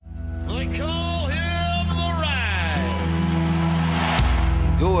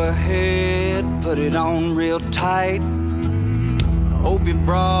ahead, put it on real tight. Hope you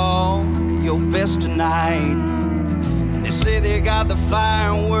brought your best tonight. They say they got the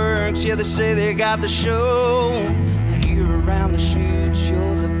fireworks, yeah, they say they got the show. You're around the shoots,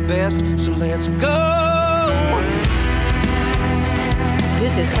 you're the best, so let's go.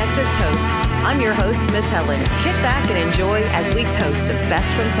 This is Texas Toast. I'm your host, Miss Helen. Kick back and enjoy as we toast the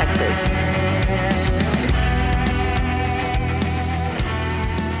best from Texas.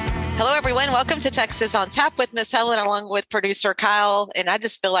 Hello, everyone. Welcome to Texas on Tap with Miss Helen, along with producer Kyle. And I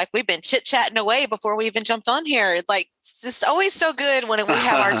just feel like we've been chit-chatting away before we even jumped on here. It's just always so good when we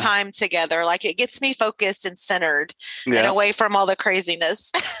have our time together. Like, it gets me focused and centered and away from all the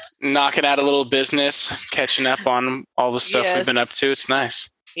craziness. Knocking out a little business, catching up on all the stuff we've been up to. It's nice.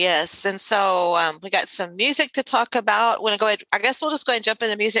 Yes. And so we got some music to talk about. We'll go ahead. I guess we'll just go ahead and jump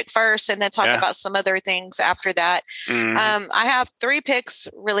into music first and then talk about some other things after that. Mm-hmm. I have 3 picks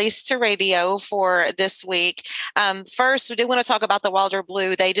released to radio for this week. First, we do want to talk about the Wilder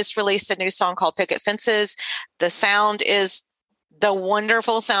Blue. They just released a new song called Picket Fences. The sound is the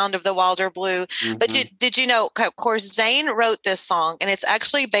wonderful sound of the Wilder Blue. Mm-hmm. But did you know, of course, Zane wrote this song, and it's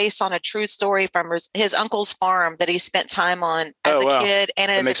actually based on a true story from his uncle's farm that he spent time on as a kid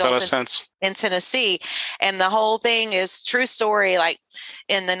and as an adult in Tennessee. And the whole thing is true story. Like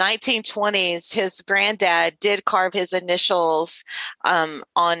in the 1920s, his granddad did carve his initials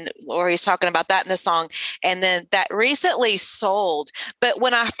on, or he's talking about that in the song. And then that recently sold. But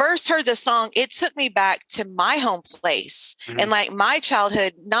when I first heard the song, it took me back to my home place and like my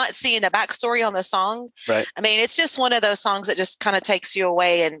childhood, not seeing the backstory on the song. Right. I mean, it's just one of those songs that just kind of takes you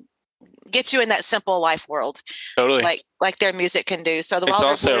away and gets you in that simple life world. Totally. Like their music can do. So the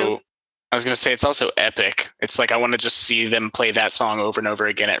Wilder Blue. I was going to say, it's also epic. It's like, I want to just see them play that song over and over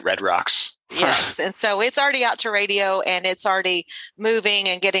again at Red Rocks. Yes. And so it's already out to radio and it's already moving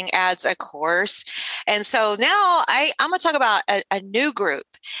and getting ads, of course. And so now I'm going to talk about a new group,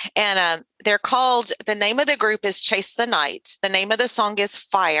 and they're called, the name of the group is Chase the Night. The name of the song is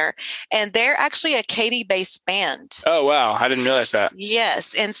Fire, and they're actually a Katy-based band. Oh, wow. I didn't realize that.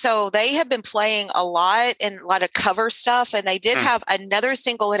 Yes. And so they have been playing a lot and a lot of cover stuff. And they did have another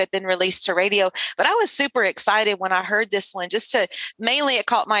single that had been released to radio, but I was super excited when I heard this one, mainly it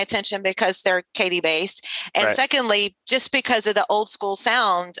caught my attention because they're Katy-based. And secondly, just because of the old school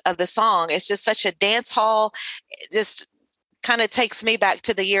sound of the song. It's just such a dance hall. It just kind of takes me back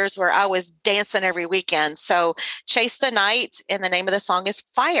to the years where I was dancing every weekend. So Chase the Night, and the name of the song is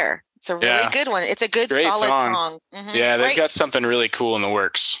Fire. It's a really good one. It's a good, solid song. Mm-hmm. Yeah, they've got something really cool in the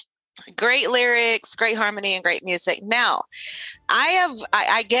works. Great lyrics, great harmony, and great music. Now,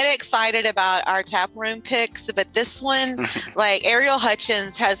 I get excited about our tap room picks, but this one, like Ariel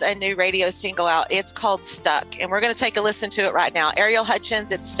Hutchins has a new radio single out. It's called Stuck, and we're going to take a listen to it right now. Ariel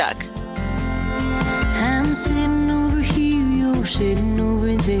Hutchins, it's Stuck. I'm sitting over here, you're sitting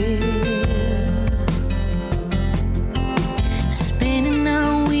over there, spinning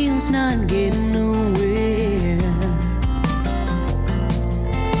our wheels, not getting nowhere.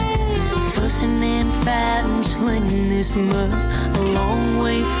 Fussing and fighting, slinging this mud, a long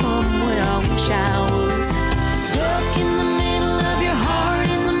way from where I wish I was. Stuck in the middle of your heart,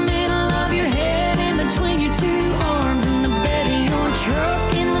 in the middle of your head, in between your 2 arms, in the bed of your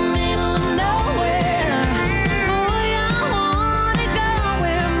truck, in the middle of nowhere. Boy, I wanna go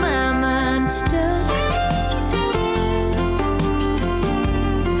where my mind's stuck.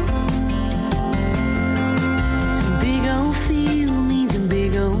 A big old field needs a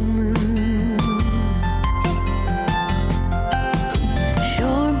big old moon.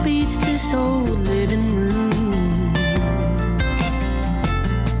 Sure beats this old living room.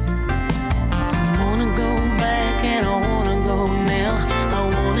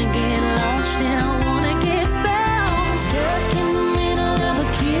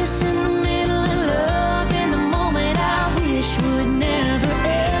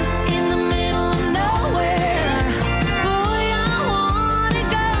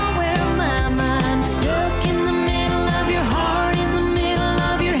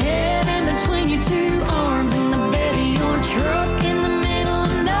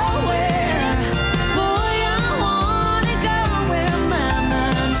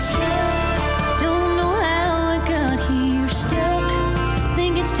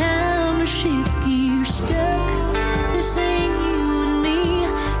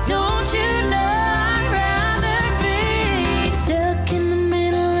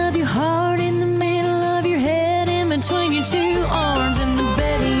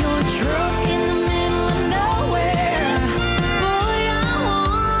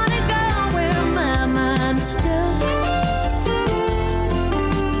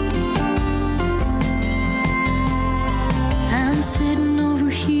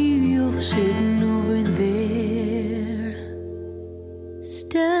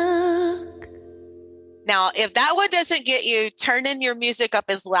 stuck. Now, if that one doesn't get you, turn in your music up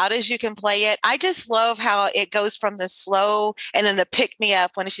as loud as you can play it. I just love how it goes from the slow and then the pick me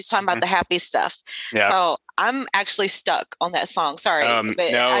up when she's talking about the happy stuff. Yeah. So I'm actually stuck on that song. Sorry.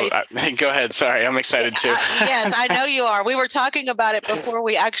 Go ahead. Sorry. I'm excited too. Yes, I know you are. We were talking about it before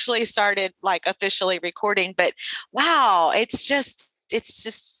we actually started like officially recording, but wow, it's just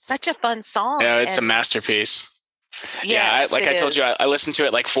such a fun song. Yeah, it's a masterpiece. Yes, I told you, I listened to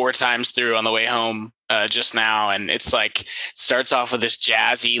it like 4 times through on the way home just now, and it's like starts off with this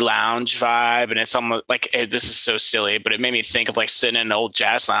jazzy lounge vibe, and it's almost like this is so silly, but it made me think of like sitting in an old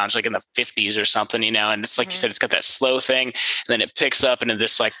jazz lounge like in the 50s or something, you know. And it's like you said, it's got that slow thing, and then it picks up into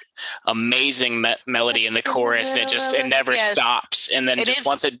this like amazing melody in the chorus, and it never stops, and then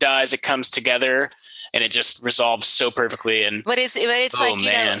once it does, it comes together. And it just resolves so perfectly. But it's like,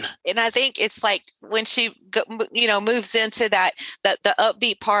 you know, and I think it's like when she, moves into the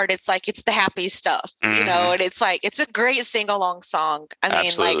upbeat part, it's like, it's the happy stuff, you know, and it's like, it's a great sing along song. I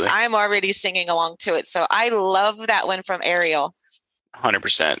mean, like I'm already singing along to it. So I love that one from Ariel.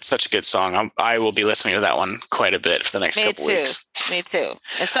 100%. Such a good song. I will be listening to that one quite a bit for the next couple weeks. Me too.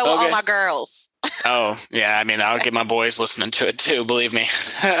 And so will all my girls. Oh, yeah. I mean, I'll get my boys listening to it too, believe me.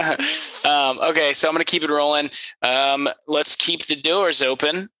 Okay, so I'm going to keep it rolling. Let's keep the doors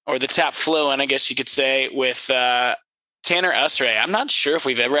open, or the tap flowing, I guess you could say, with Tanner Usray. I'm not sure if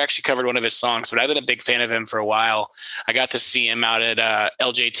we've ever actually covered one of his songs, but I've been a big fan of him for a while. I got to see him out at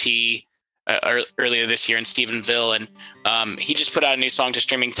LJT earlier this year in Stephenville, and he just put out a new song to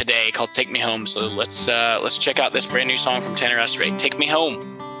streaming today called Take Me Home. So let's check out this brand new song from Tanner Usray, Take Me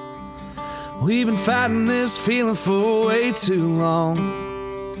Home. We've been fighting this feeling for way too long.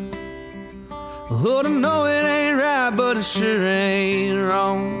 Lord, I know it ain't right, but it sure ain't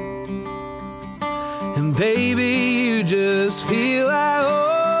wrong. And baby, you just feel like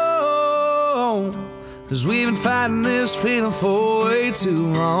home, 'cause we've been fighting this feeling for way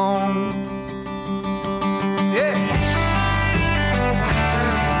too long. Yeah.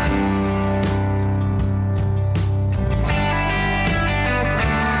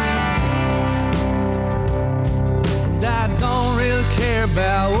 And I don't really care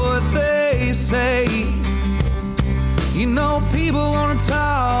about what they say. You know, people wanna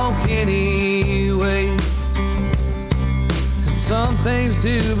talk anyway. And some things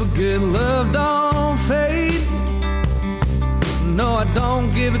do, but good love don't fade. No, I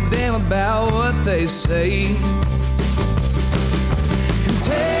don't give a damn about what they say. And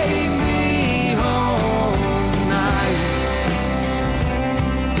take me home tonight,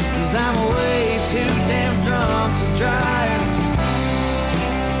 'cause I'm way too damn drunk to drive.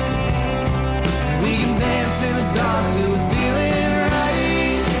 We can dance in the dark till we're feeling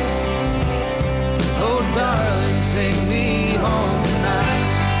right. Oh, darling, take me home tonight.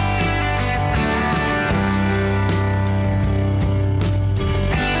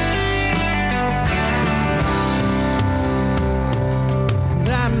 And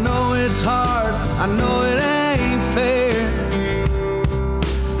I know it's hard, I know it ain't fair,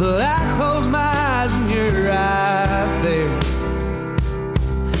 but I close my eyes and you're right there.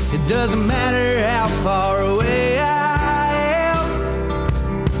 It doesn't matter how far away I am.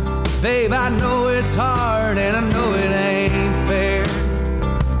 Babe, I know it's hard and I know it ain't fair.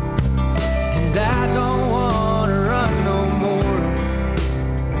 And I don't want to run no more,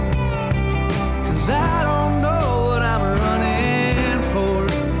 'cause I don't know what I'm running for.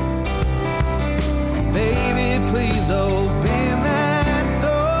 Baby, please open that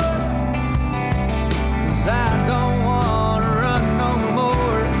door, 'cause I don't want to run no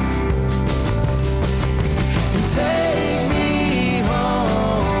more. And take me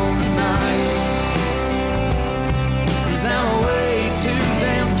home tonight, 'cause I'm way too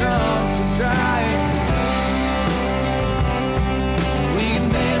damn drunk to drive. We can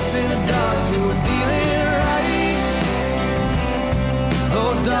dance in the dark till we're feeling right.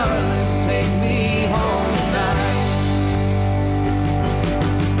 Oh, darling, take me home tonight.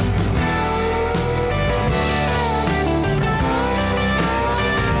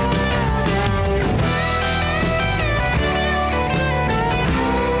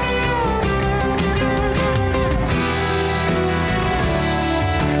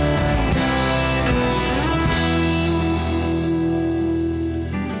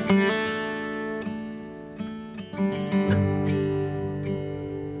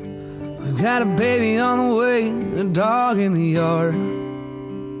 Got a baby on the way, a dog in the yard.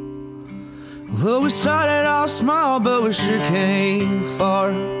 Well, we started off small, but we sure came far.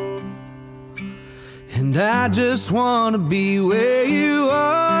 And I just want to be where you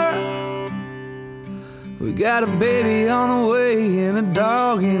are. We got a baby on the way and a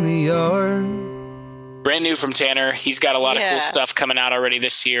dog in the yard. Brand new from Tanner. He's got a lot of cool stuff coming out already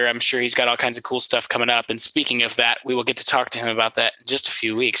this year. I'm sure he's got all kinds of cool stuff coming up. And speaking of that, we will get to talk to him about that in just a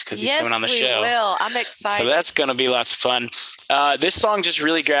few weeks because he's coming on the show. Yes, we will. I'm excited. So that's going to be lots of fun. This song just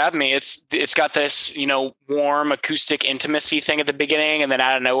really grabbed me. It's got this, warm acoustic intimacy thing at the beginning, and then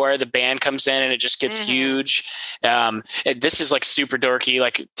out of nowhere, the band comes in and it just gets huge. This is like super dorky,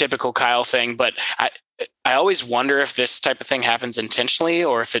 like typical Kyle thing, but I always wonder if this type of thing happens intentionally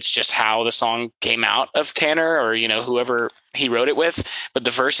or if it's just how the song came out of Tanner or, whoever he wrote it with. But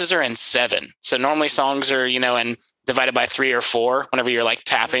the verses are in 7. So normally songs are, and divided by 3 or 4 whenever you're like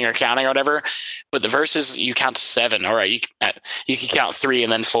tapping or counting or whatever. But the verses, you count to 7. All right, you can count 3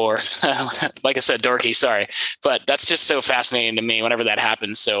 and then 4. Like I said, dorky, sorry. But that's just so fascinating to me whenever that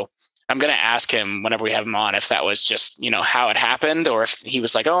happens. So I'm going to ask him whenever we have him on if that was just, how it happened or if he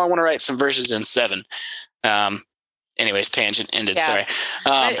was like, oh, I want to write some verses in 7. Anyways, tangent ended. Sorry.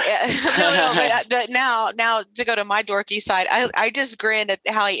 But now to go to my dorky side, I just grinned at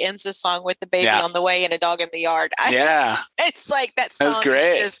how he ends the song with the baby on the way and a dog in the yard. It's like that song. That's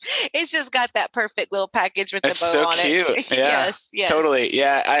great. It's just got that perfect little package with the bow on cute. It. Yeah, yes, totally.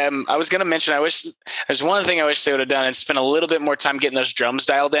 Yeah, I was going to mention. There's one thing I wish they would have done and spent a little bit more time getting those drums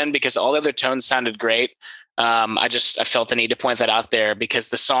dialed in because all the other tones sounded great. I felt the need to point that out there because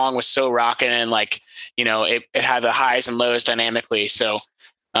the song was so rocking and it had the highs and lows dynamically. So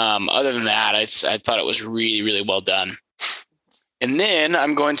other than that, I thought it was really, really well done. And then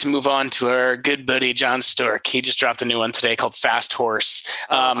I'm going to move on to our good buddy, John Stork. He just dropped a new one today called Fast Horse.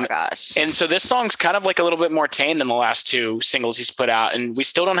 Oh my gosh. And so this song's kind of like a little bit more tame than the last 2 singles he's put out. And we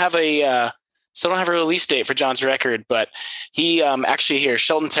still don't have a release date for John's record, but he actually here,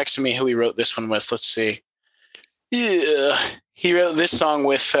 Sheldon texted me who he wrote this one with. Let's see. Yeah, he wrote this song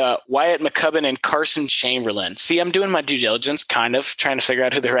with Wyatt McCubbin and Carson Chamberlain. See, I'm doing my due diligence, kind of trying to figure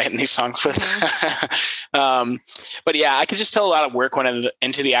out who they're writing these songs with. But yeah, I could just tell a lot of work went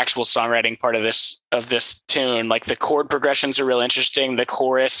into the actual songwriting part of this tune. Like the chord progressions are real interesting. The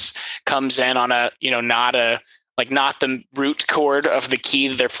chorus comes in on a not the root chord of the key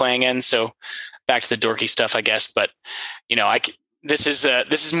that they're playing in. So back to the dorky stuff, I guess. But this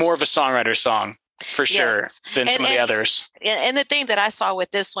is more of a songwriter song. For sure, than some of the others. And the thing that I saw with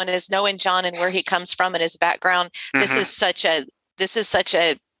this one is knowing John and where he comes from and his background. This is such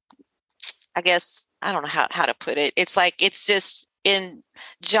a, I guess, I don't know how to put it. It's like, it's just in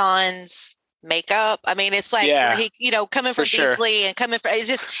John's makeup. I mean, it's like where he, coming from Beasley and coming from,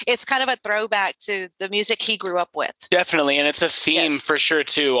 it's kind of a throwback to the music he grew up with. Definitely. And it's a theme for sure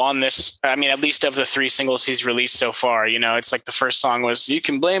too on this. I mean, at least of the 3 singles he's released so far, it's like the first song was "You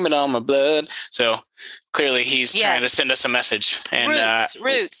Can Blame It On My Blood." So clearly he's trying to send us a message. And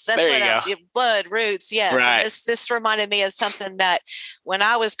roots. That's what blood roots. Yes. Right. This reminded me of something that when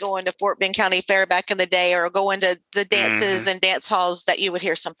I was going to Fort Bend County Fair back in the day, or going to the dances and dance halls, that you would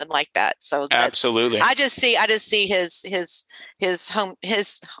hear something like that. So absolutely. I just see his home,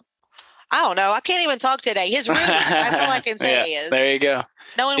 I don't know. I can't even talk today. His roots. That's all I can say is there you go.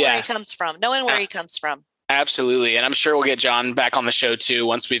 Knowing where he comes from. Absolutely. And I'm sure we'll get John back on the show too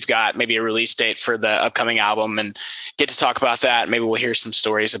once we've got maybe a release date for the upcoming album and get to talk about that. Maybe we'll hear some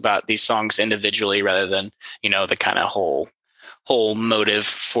stories about these songs individually rather than, the kind of whole motive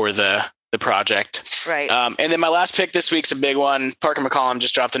for the project. Right. And then my last pick this week's a big one. Parker McCollum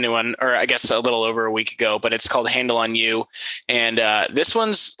just dropped a new one, or I guess a little over a week ago, but it's called Handle on You. And this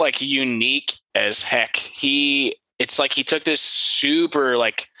one's like unique as heck. It's like he took this super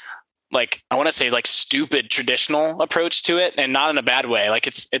like I want to say like stupid traditional approach to it, and not in a bad way. Like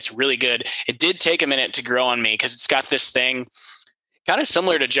it's really good. It did take a minute to grow on me because it's got this thing kind of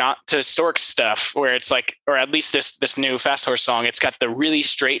similar to Stork's stuff, where it's like, or at least this new Fast Horse song, it's got the really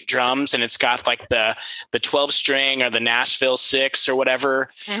straight drums and it's got like the 12 string or the Nashville 6 or whatever.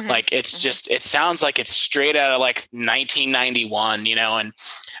 Like it's just, it sounds like it's straight out of like 1991, and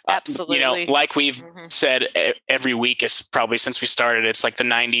absolutely, like we've said every week is probably since we started, it's like the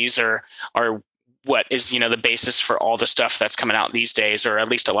 90s are what is, the basis for all the stuff that's coming out these days, or at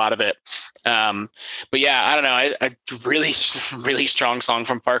least a lot of it. But yeah, I don't know. A really, really strong song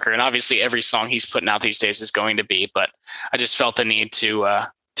from Parker. And obviously every song he's putting out these days is going to be, but I just felt the need to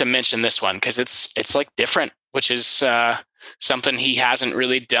mention this one because it's like different, which is something he hasn't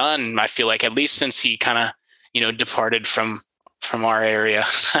really done. I feel like, at least since he kind of, departed from our area.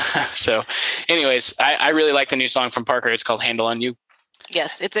 So anyways, I really like the new song from Parker. It's called Handle on You.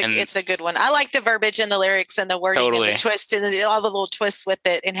 Yes, it's a good one. I like the verbiage and the lyrics and the wording and the twist and all the little twists with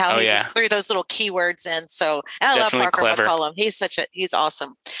it, and how he just threw those little keywords in. So, and I love Parker McCollum. He's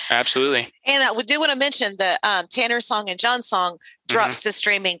awesome. Absolutely. And I do want to mention the Tanner song and John song drops to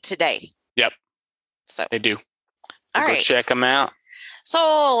streaming today. Yep. So they do. All right. Check them out.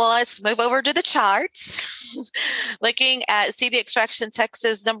 So let's move over to the charts. Looking at CD Extraction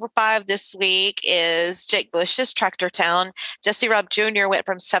Texas, number 5 this week is Jake Bush's Tractor Town. Jesse Robb Jr. went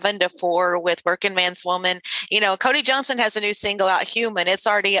from 7 to 4 with Working Man's Woman. Cody Johnson has a new single out, Human. It's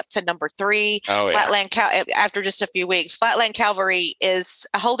already up to number 3. Oh, yeah. Flatland after just a few weeks. Flatland Cavalry is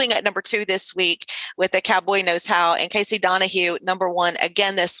holding at number 2 this week with The Cowboy Knows How. And Casey Donahue, number 1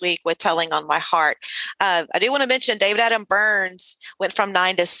 again this week with Telling on My Heart. I do want to mention David Adam Burns went from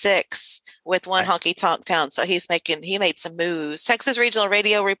 9 to 6 with One Honky Tonk Town. So he made some moves. Texas Regional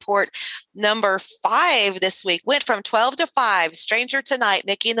Radio Report number 5 this week went from 12 to 5. Stranger Tonight,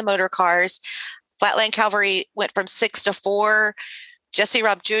 Mickey and the Motor Cars. Flatland Cavalry went from 6 to 4. Jesse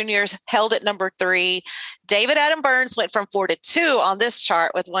Robb Jr. held at number 3. David Adam Burns went from 4 to 2 on this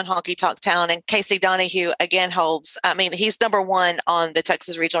chart with One Honky Tonk Town. And Casey Donahue again he's number 1 on the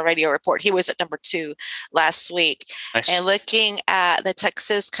Texas Regional Radio Report. He was at number 2 last week. Nice. And looking at the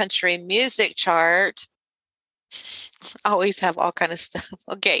Texas Country Music Chart, always have all kind of stuff.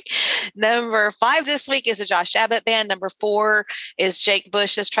 Okay. Number 5 this week is the Josh Abbott Band. Number 4 is Jake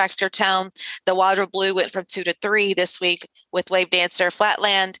Bush's Tractor Town. The Water Blue went from 2 to 3 this week with Wave Dancer.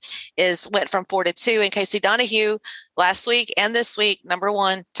 Flatland went from 4 to 2. And Casey Donahue last week and this week, number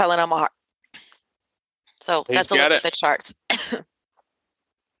 1, Telling on My Heart. So that's a look at the charts.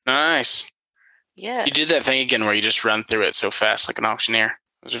 Nice. Yeah. You did that thing again where you just run through it so fast like an auctioneer.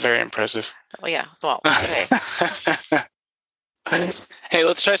 It was very impressive. Oh, yeah. Well, okay. Hey,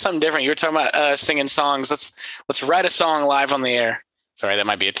 let's try something different. You were talking about singing songs. Let's write a song live on the air. Sorry, that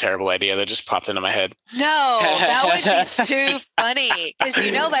might be a terrible idea that just popped into my head. No, that would be too funny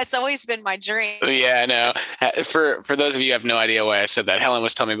because that's always been my dream. Yeah, I know. For those of you who have no idea why I said that, Helen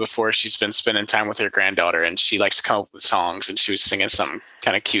was telling me before she's been spending time with her granddaughter and she likes to come up with songs, and she was singing something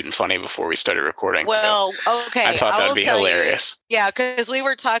kind of cute and funny before we started recording. Well, so okay. I thought that would be hilarious. Yeah, because we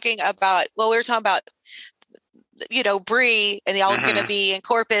were talking about Bree, and y'all going to be in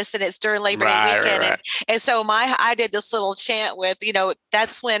Corpus, and it's during Labor Day weekend. Right. And so I did this little chant with,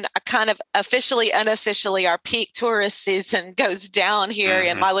 that's when I kind of unofficially, our peak tourist season goes down here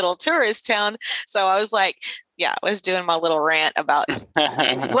in my little tourist town. So I was like, I was doing my little rant about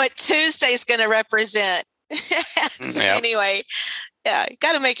what Tuesday's going to represent. Anyway,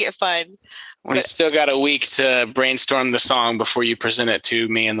 got to make it fun. We still got a week to brainstorm the song before you present it to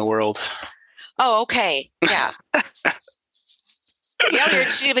me and the world. Oh, okay. Yeah. But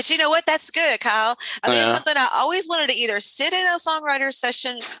you know what? That's good, Kyle. It's something I always wanted to either sit in a songwriter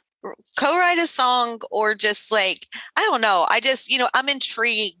session, co-write a song, or just I don't know. I just, I'm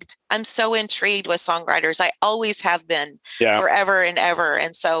intrigued. I'm so intrigued with songwriters. I always have been forever and ever.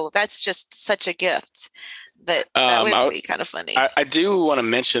 And so that's just such a gift. That would be kind of funny. I do want to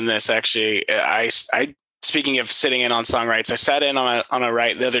mention this, actually. I speaking of sitting in on songwrites, I sat in on a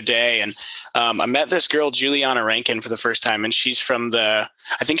write the other day, and I met this girl, Juliana Rankin, for the first time. And she's from I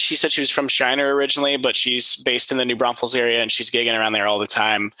think she said she was from Shiner originally, but she's based in the New Braunfels area, and she's gigging around there all the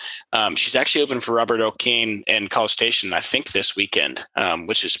time. She's actually open for Robert O'Kane in College Station, I think this weekend,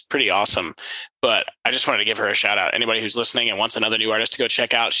 which is pretty awesome. But I just wanted to give her a shout out. Anybody who's listening and wants another new artist to go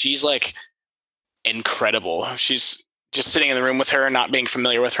check out, she's incredible. She's just sitting in the room with her, not being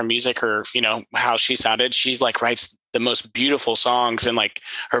familiar with her music or, how she sounded. She's writes the most beautiful songs, and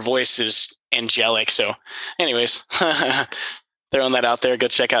her voice is angelic. So anyways, throwing that out there, go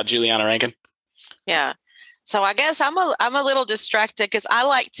check out Juliana Rankin. Yeah. So I guess I'm a little distracted because I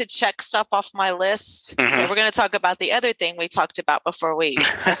like to check stuff off my list. And we're going to talk about the other thing we talked about before we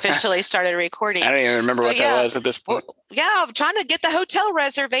officially started recording. I don't even remember what that was at this point. I'm trying to get the hotel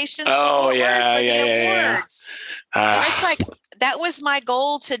reservations. Oh, for the awards. And it's that was my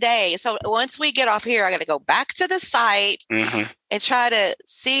goal today. So once we get off here, I got to go back to the site and try to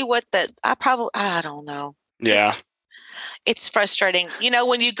see what I don't know. Yeah. It's frustrating.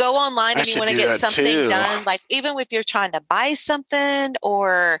 When you go online and you want to get something done, even if you're trying to buy something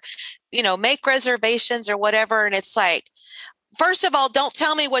or, make reservations or whatever. And it's first of all, don't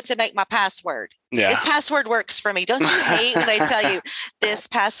tell me what to make my password. Yeah. This password works for me. Don't you hate when they tell you this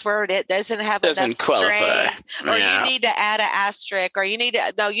password, it doesn't have enough strength, or you need to add an asterisk, or you need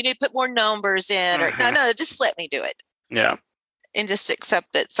to put more numbers in, or no, just let me do it. Yeah. And just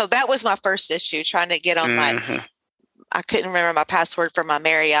accept it. So that was my first issue, trying to get on I couldn't remember my password for my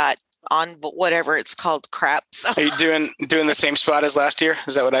Marriott on whatever it's called crap. So. Are you doing the same spot as last year?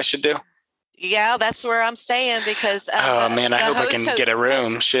 Is that what I should do? Yeah, that's where I'm staying because. I hope I can get a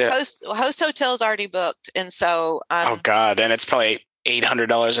room. Shit. Host hotel's already booked, and so. Oh God, and it's probably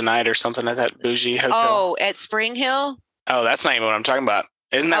 $800 a night or something at that bougie hotel. Oh, at Spring Hill. Oh, that's not even what I'm talking about.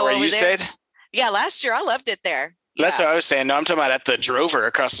 Isn't that where you stayed? Yeah, last year I loved it there. That's what I was saying. No, I'm talking about at the Drover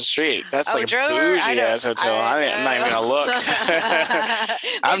across the street. That's like Drover, a bougie ass hotel. I'm not even gonna look.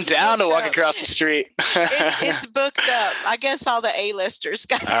 I'm down to walk across the street. It's booked up. I guess all the A-listers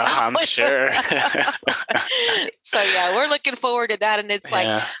got. I'm sure. So yeah, we're looking forward to that, and it's like,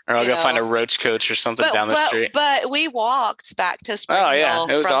 or I'll go find a Roach Coach or something down the street. But we walked back to Spring Hill.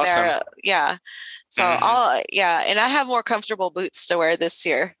 It was from awesome. There. Yeah. So and I have more comfortable boots to wear this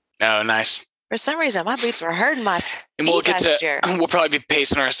year. Oh, nice. For some reason, my boots were hurting my feet last year. We'll probably be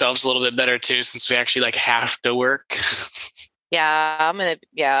pacing ourselves a little bit better too, since we actually like have to work. Yeah, I'm gonna.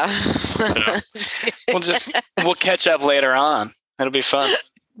 Yeah. We'll catch up later on. It'll be fun.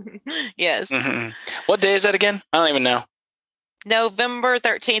 Yes. Mm-hmm. What day is that again? I don't even know. November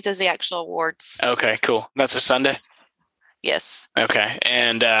 13th is the actual awards. Okay, cool. That's a Sunday. Yes. Okay,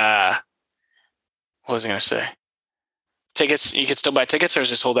 and what was I gonna say? Tickets? You could still buy tickets, or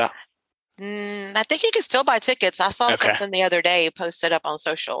is this sold out? I think you can still buy tickets. I saw something the other day posted up on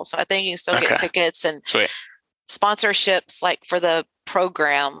social, so I think you can still get tickets and sponsorships, like for the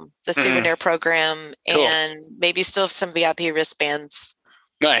program, the souvenir program, and maybe still some VIP wristbands.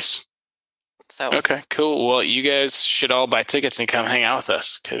 Nice. So okay, cool. Well, you guys should all buy tickets and come hang out with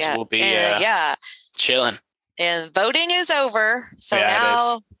us because we'll be chilling. And voting is over, so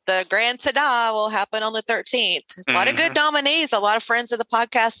now the grand ta-da will happen on the 13th. A lot of good nominees, a lot of friends of the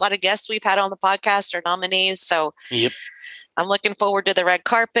podcast, a lot of guests we've had on the podcast are nominees. So I'm looking forward to the red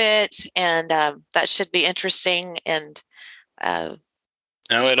carpet, and that should be interesting. And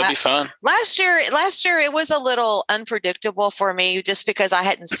it'll be fun. Last year it was a little unpredictable for me, just because I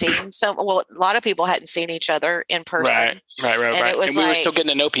hadn't seen a lot of people hadn't seen each other in person. Right. And we were still getting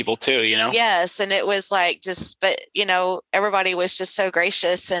to know people too, you know? Yes. And it was like, everybody was just so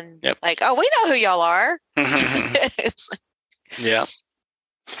gracious and like, oh, we know who y'all are. Yeah.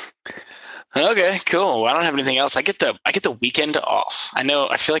 Okay, cool. Well, I don't have anything else. I get the weekend off. I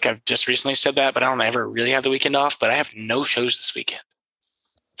feel like I've just recently said that, but I don't ever really have the weekend off, but I have no shows this weekend.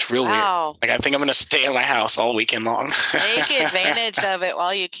 It's real weird. Like, I think I'm going to stay at my house all weekend long. Take advantage of it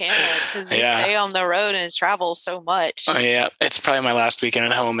while you can, because you stay on the road and travel so much. Oh, yeah. It's probably my last weekend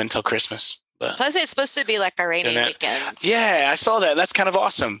at home until Christmas. But plus, it's supposed to be like a rainy weekend. Yeah, I saw that. That's kind of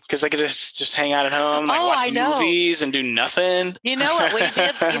awesome because I could just hang out at home, watch movies and do nothing. You know what we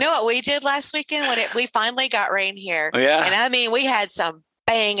did? You know what we did last weekend when we finally got rain here? Yeah. And I mean, we had some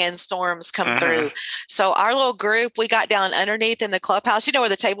banging storms come through. So our little group, we got down underneath in the clubhouse, where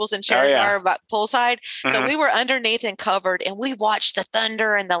the tables and chairs are about poolside. So we were underneath and covered, and we watched the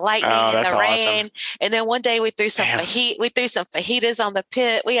thunder and the lightning and the rain. Awesome. And then one day we threw some fajitas on the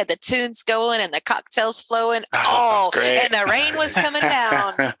pit. We had the tunes going and the cocktails flowing. And the rain was coming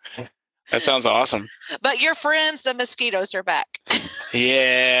down. That sounds awesome. But your friends, the mosquitoes, are back.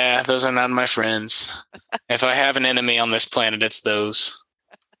 Yeah, those are not my friends. If I have an enemy on this planet, it's those.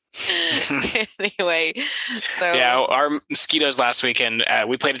 Anyway, so our mosquitoes last weekend,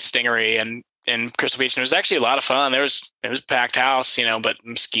 we played at Stingery and in Crystal Beach, and it was actually a lot of fun. It was a packed house, but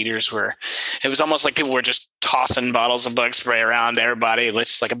mosquitoes it was almost like people were just tossing bottles of bug spray around everybody.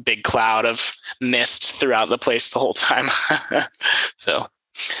 It's just like a big cloud of mist throughout the place the whole time. So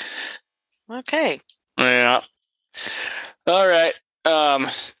okay, yeah, all right.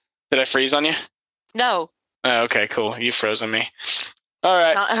 Did I freeze on you? No. Okay, cool. You froze on me. All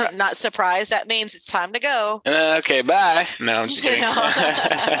right. Not surprised. That means it's time to go. Okay, bye. No, I'm just kidding.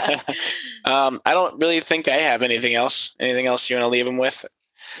 I don't really think I have anything else. Anything else you want to leave them with?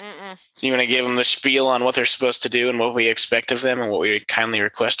 You want to give them the spiel on what they're supposed to do and what we expect of them and what we kindly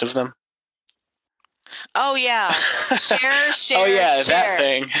request of them? Oh, yeah. Share. Oh, yeah, that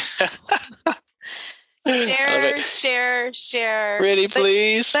thing. Share. Pretty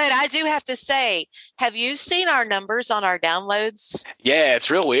please. But I do have to say, have you seen our numbers on our downloads? Yeah,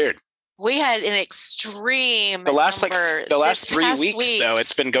 it's real weird. We had an extreme the last 3 weeks week. Though,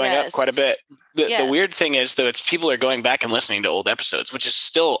 it's been going up quite a bit. The weird thing is though, it's people are going back and listening to old episodes, which is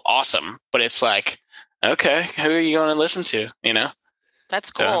still awesome, but it's like, okay, who are you going to listen to?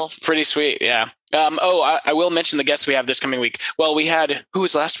 That's cool. So, pretty sweet. Yeah. I will mention the guests we have this coming week. Well, we had, who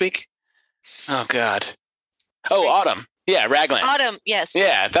was last week? Oh God. Oh, Autumn. Yeah, Raglan. Autumn, yes.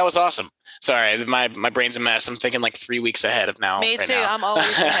 Yeah, that was awesome. Sorry, my brain's a mess. I'm thinking like 3 weeks ahead of now. Me too. Now. I'm always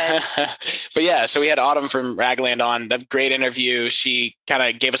ahead. But yeah, so we had Autumn from Ragland on. The great interview. She kind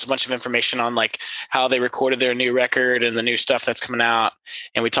of gave us a bunch of information on like how they recorded their new record and the new stuff that's coming out.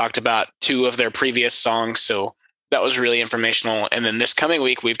 And we talked about 2 of their previous songs. So that was really informational. And then this coming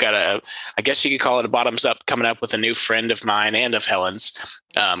week, we've got I guess you could call it a bottoms up, coming up with a new friend of mine and of Helen's,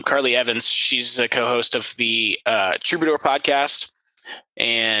 Carly Evans. She's a co-host of the Troubadour podcast,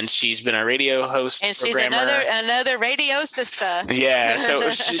 and she's been a radio host. And she's another radio sister. Yeah. So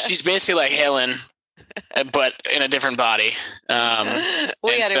she's basically like Helen, but in a different body.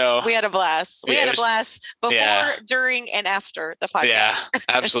 We had a blast. We had a blast before, during, and after the podcast. Yeah,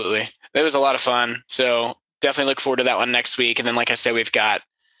 absolutely. It was a lot of fun. So definitely look forward to that one next week. And then, like I said, we've got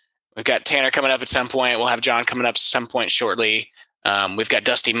Tanner coming up at some point. We'll have John coming up some point shortly. We've got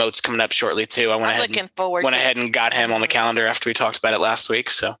Dusty Motes coming up shortly too. I went ahead and got him on the calendar after we talked about it last week.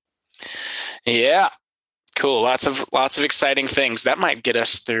 So yeah, cool. Lots of exciting things that might get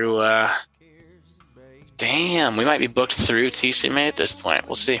us through. Damn, we might be booked through TCMA at this point.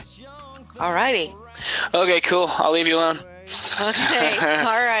 We'll see. All righty. Okay, cool. I'll leave you alone. Okay.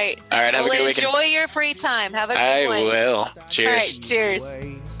 All right. All right. Have a good weekend. Enjoy your free time. Have a good one. I will. Cheers. All right. Cheers.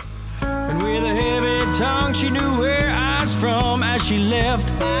 And with a heavy tongue, she knew where I was from. As she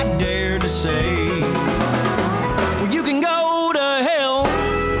left, I dared to say, well, you can go to hell.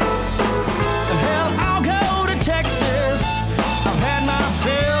 Hell, I'll go to Texas. I've had my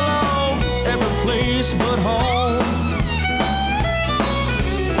fill of every place but home.